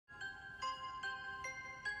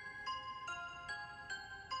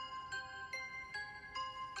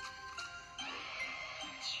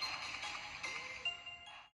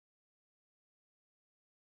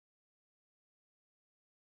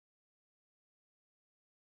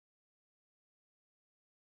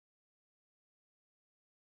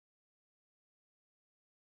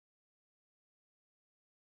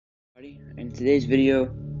In today's video,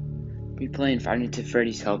 we'll be playing Five Nights at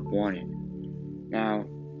Freddy's Help Wanted. Now,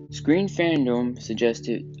 Screen Fandom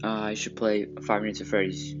suggested I should play a Five Nights at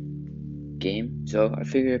Freddy's game, so I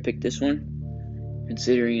figured I'd pick this one,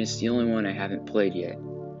 considering it's the only one I haven't played yet.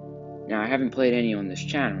 Now, I haven't played any on this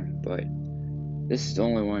channel, but this is the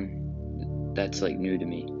only one that's like new to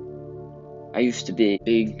me. I used to be a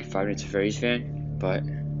big Five Nights at Freddy's fan, but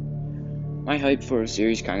my hype for a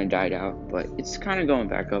series kind of died out, but it's kind of going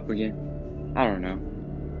back up again. I don't know.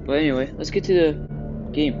 But anyway, let's get to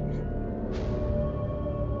the game.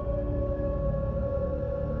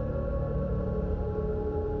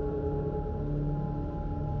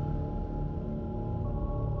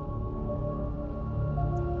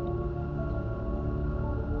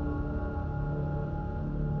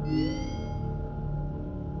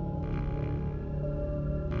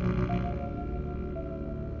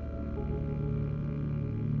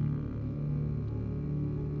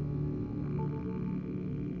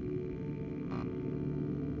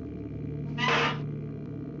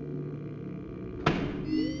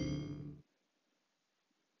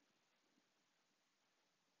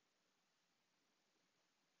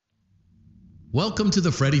 Welcome to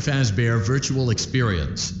the Freddy Fazbear virtual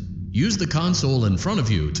experience. Use the console in front of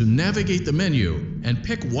you to navigate the menu and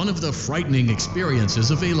pick one of the frightening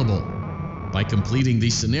experiences available. By completing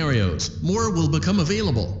these scenarios, more will become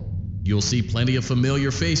available. You'll see plenty of familiar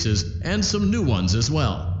faces and some new ones as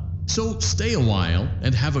well. So stay a while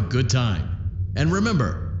and have a good time. And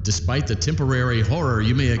remember, despite the temporary horror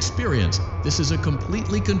you may experience, this is a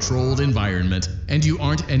completely controlled environment and you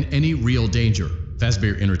aren't in any real danger.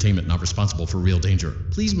 Fazbear Entertainment not responsible for real danger.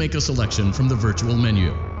 Please make a selection from the virtual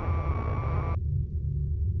menu.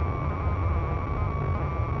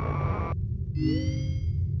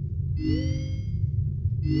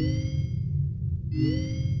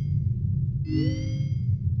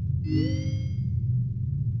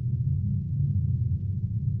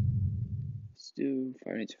 Let's do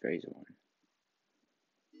Five Nights at Freddy's 1.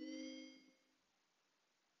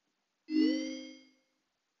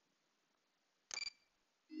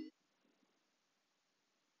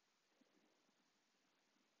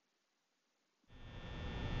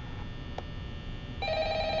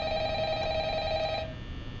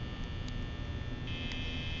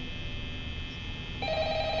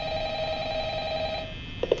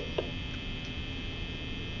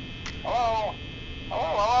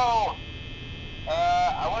 Hello.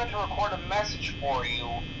 I wanted to record a message for you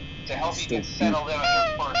to help you get settled in on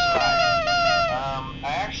your first night.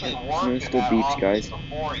 I actually worked in that office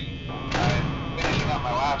before you. I'm finishing up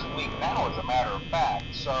my last week now, as a matter of fact.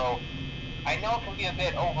 So I know it can be a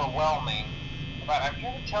bit overwhelming, but I'm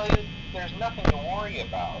here to tell you there's nothing to worry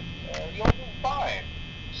about. You'll do fine.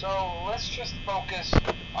 So let's just focus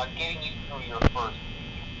on getting you through your first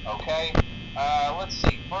week, okay? Let's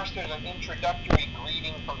see. First, there's an introductory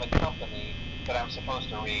greeting from the company that I'm supposed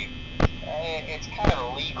to read. It's kind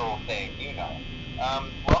of a legal thing, you know.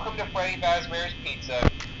 Welcome to Freddy Fazbear's Pizza,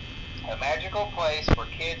 a magical place for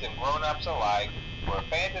kids and grown-ups alike, where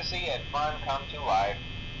fantasy and fun come to life.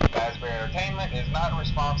 Fazbear Entertainment is not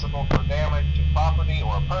responsible for damage to property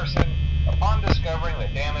or person. Upon discovering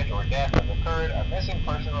that damage or death has occurred, a missing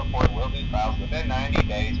person report will be filed within 90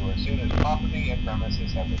 days or as soon as property and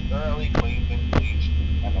premises have been thoroughly cleaned and bleached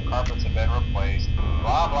and the carpets have been replaced.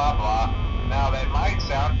 Blah, blah, blah. Now, that might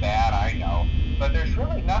sound bad, I know, but there's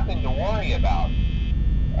really nothing to worry about.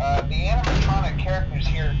 The animatronic characters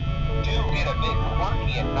here do get a bit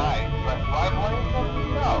quirky at night, but do I blame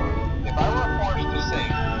them? No. If I were forced to sing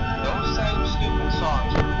those same stupid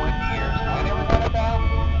songs for 20 years and I never got a bath,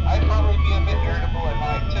 I'd probably be a bit irritable at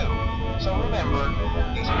night too. So remember,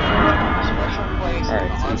 these characters have a special place.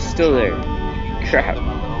 Alright, so he's still there. Crap. Give them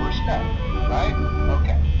a little respect, right?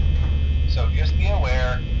 Okay. So just be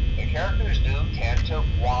aware, the characters do tend to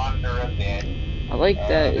wander a bit. I like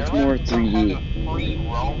that it's more 3D.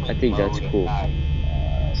 I think that's cool.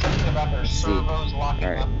 Something about their servos locking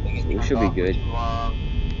up. Alright, so we should be good.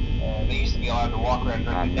 They used to be allowed to walk around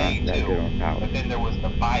during the day too, but then there was the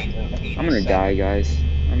bite of 87. I'm gonna die, guys.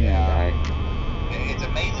 I'm gonna die. It's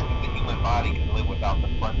amazing that the human body can live without the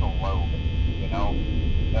frontal lobe, you know?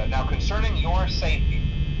 Now, concerning your safety,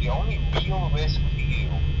 the only real risk to you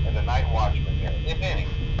as a night watchman here, if any,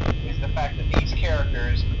 is the fact that these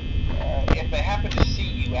characters, if they happen to see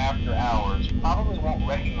you after hours, probably won't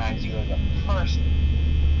recognize you as a person.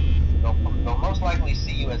 They'll most likely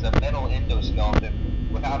see you as a metal endoskeleton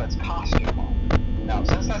without its costume on. Now,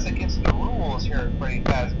 since that's against the rules here at Freddy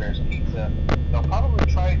Fazbear's Pizza, they'll probably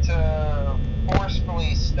try to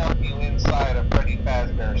forcefully stuff you inside a Freddy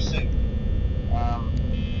Fazbear suit.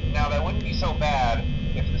 Now, that wouldn't be so bad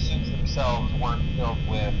if the suits themselves weren't filled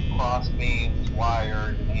with cross beams,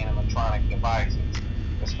 wires, and animatronic devices,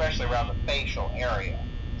 especially around the facial area.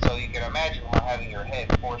 So you can imagine how having your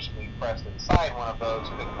head forcibly pressed inside one of those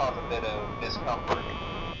could cause a bit of discomfort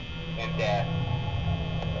and death.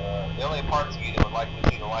 The only parts of you that would likely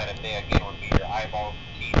see the light of day again would be your eyeballs and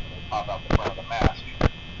teeth when they pop out the front of the mask.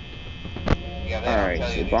 Yeah, they don't tell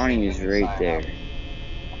you so these Bonnie things is when you right sign there. up.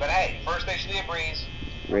 But hey, first station of the breeze.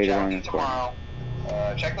 Right Reach out around with the you corner.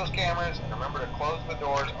 tomorrow. Check those cameras and remember to close the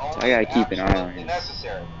doors only So I gotta if keep an eye on absolutely him.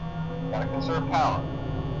 necessary. Gotta conserve power.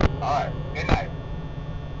 Alright, good night.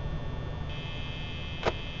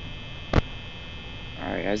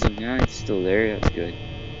 Alright, as of now, it's still there. That's good.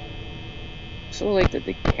 So like that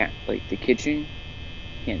the kitchen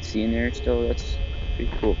can't see in there still. That's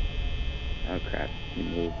pretty cool. Oh crap, he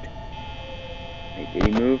moved. Wait, did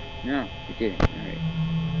he move? No, he didn't. Alright.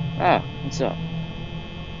 Ah, what's up?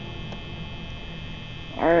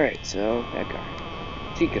 Alright, so that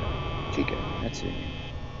guy. Chica, that's her name.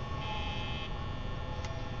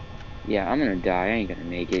 Yeah, I'm gonna die. I ain't gonna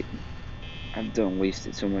make it. I've done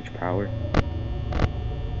wasted so much power.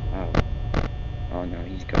 Oh. Oh no,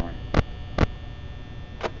 he's gone.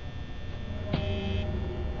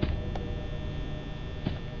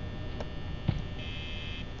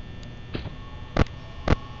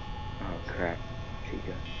 Oh crap,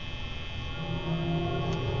 Chica.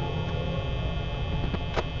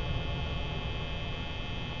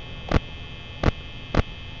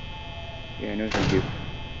 Yeah, no thank you.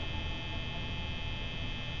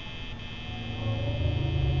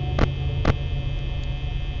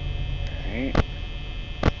 Alright.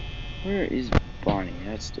 Where is Bonnie?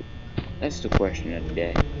 That's the question of the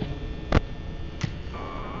day.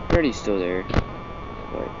 Freddy's still there,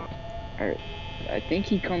 but I think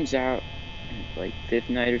he comes out like 5th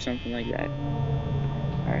night or something like that.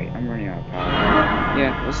 Alright, I'm running out of power.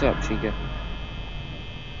 Yeah, what's up, Chica?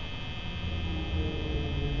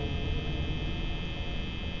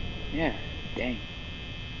 Yeah, dang.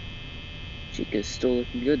 Chica's still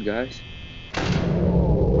looking good, guys.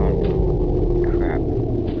 Oh, crap.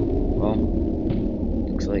 Well,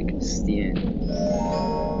 looks like it's the end.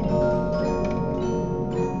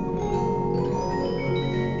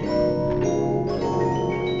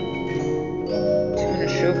 He's gonna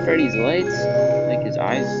show Freddy's lights? Like his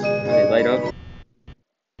eyes, how they light up?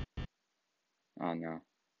 Oh no.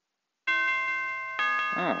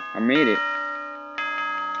 Oh, I made it.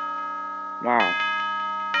 Wow.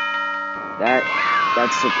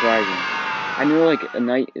 That's surprising. I knew like a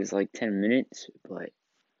night is like 10 minutes, but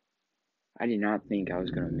I did not think I was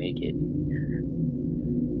gonna make it.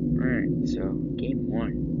 Alright, so game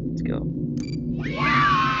 1. Let's go.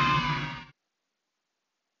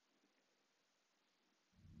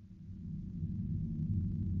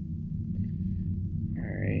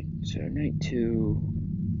 Alright, so night 2.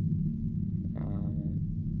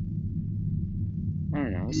 I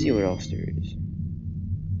don't know, let's see what else there is.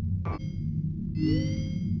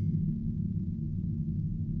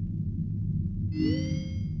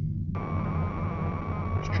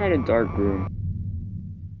 Let's try the dark room.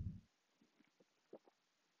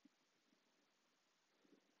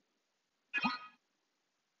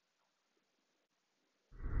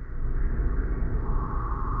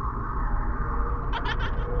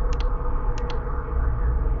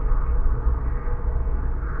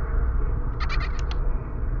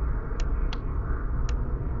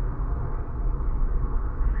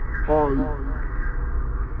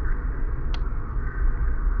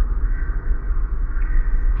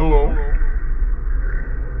 Hello?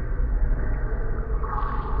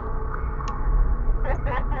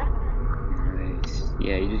 Nice.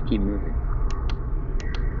 Yeah, you just keep moving.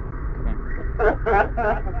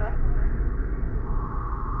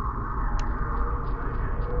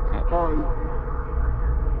 Come on.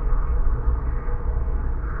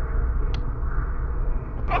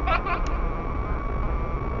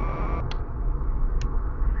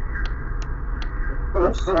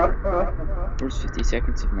 First 50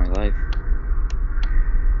 seconds of my life.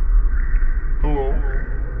 Hello?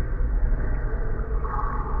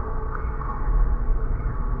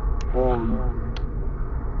 Hello?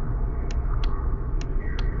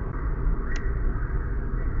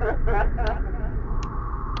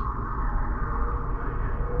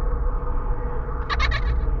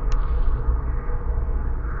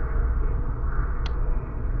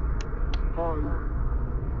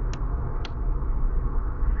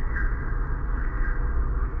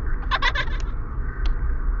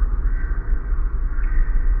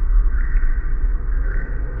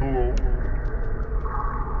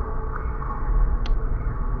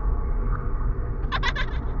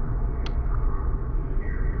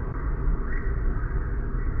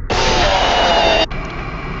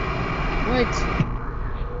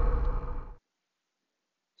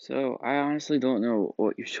 So, I honestly don't know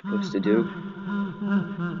what you're supposed to do.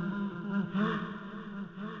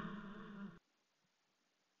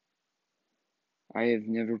 I have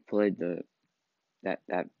never played that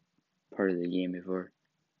part of the game before.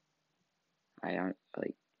 I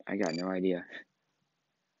got no idea.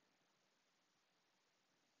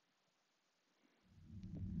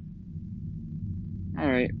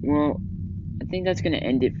 Alright, well, I think that's gonna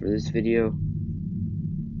end it for this video.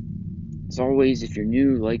 As always, if you're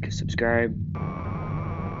new, like, subscribe.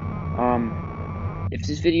 If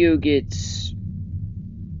this video gets,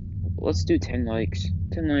 let's do 10 likes.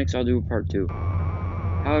 10 likes, I'll do a part 2.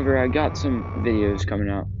 However, I got some videos coming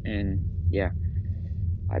out, and yeah,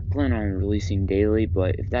 I plan on releasing daily,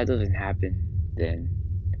 but if that doesn't happen, then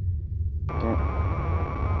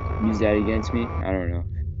don't use that against me. I don't know.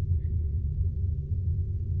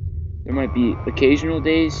 There might be occasional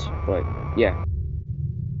days, but yeah.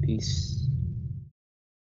 Peace.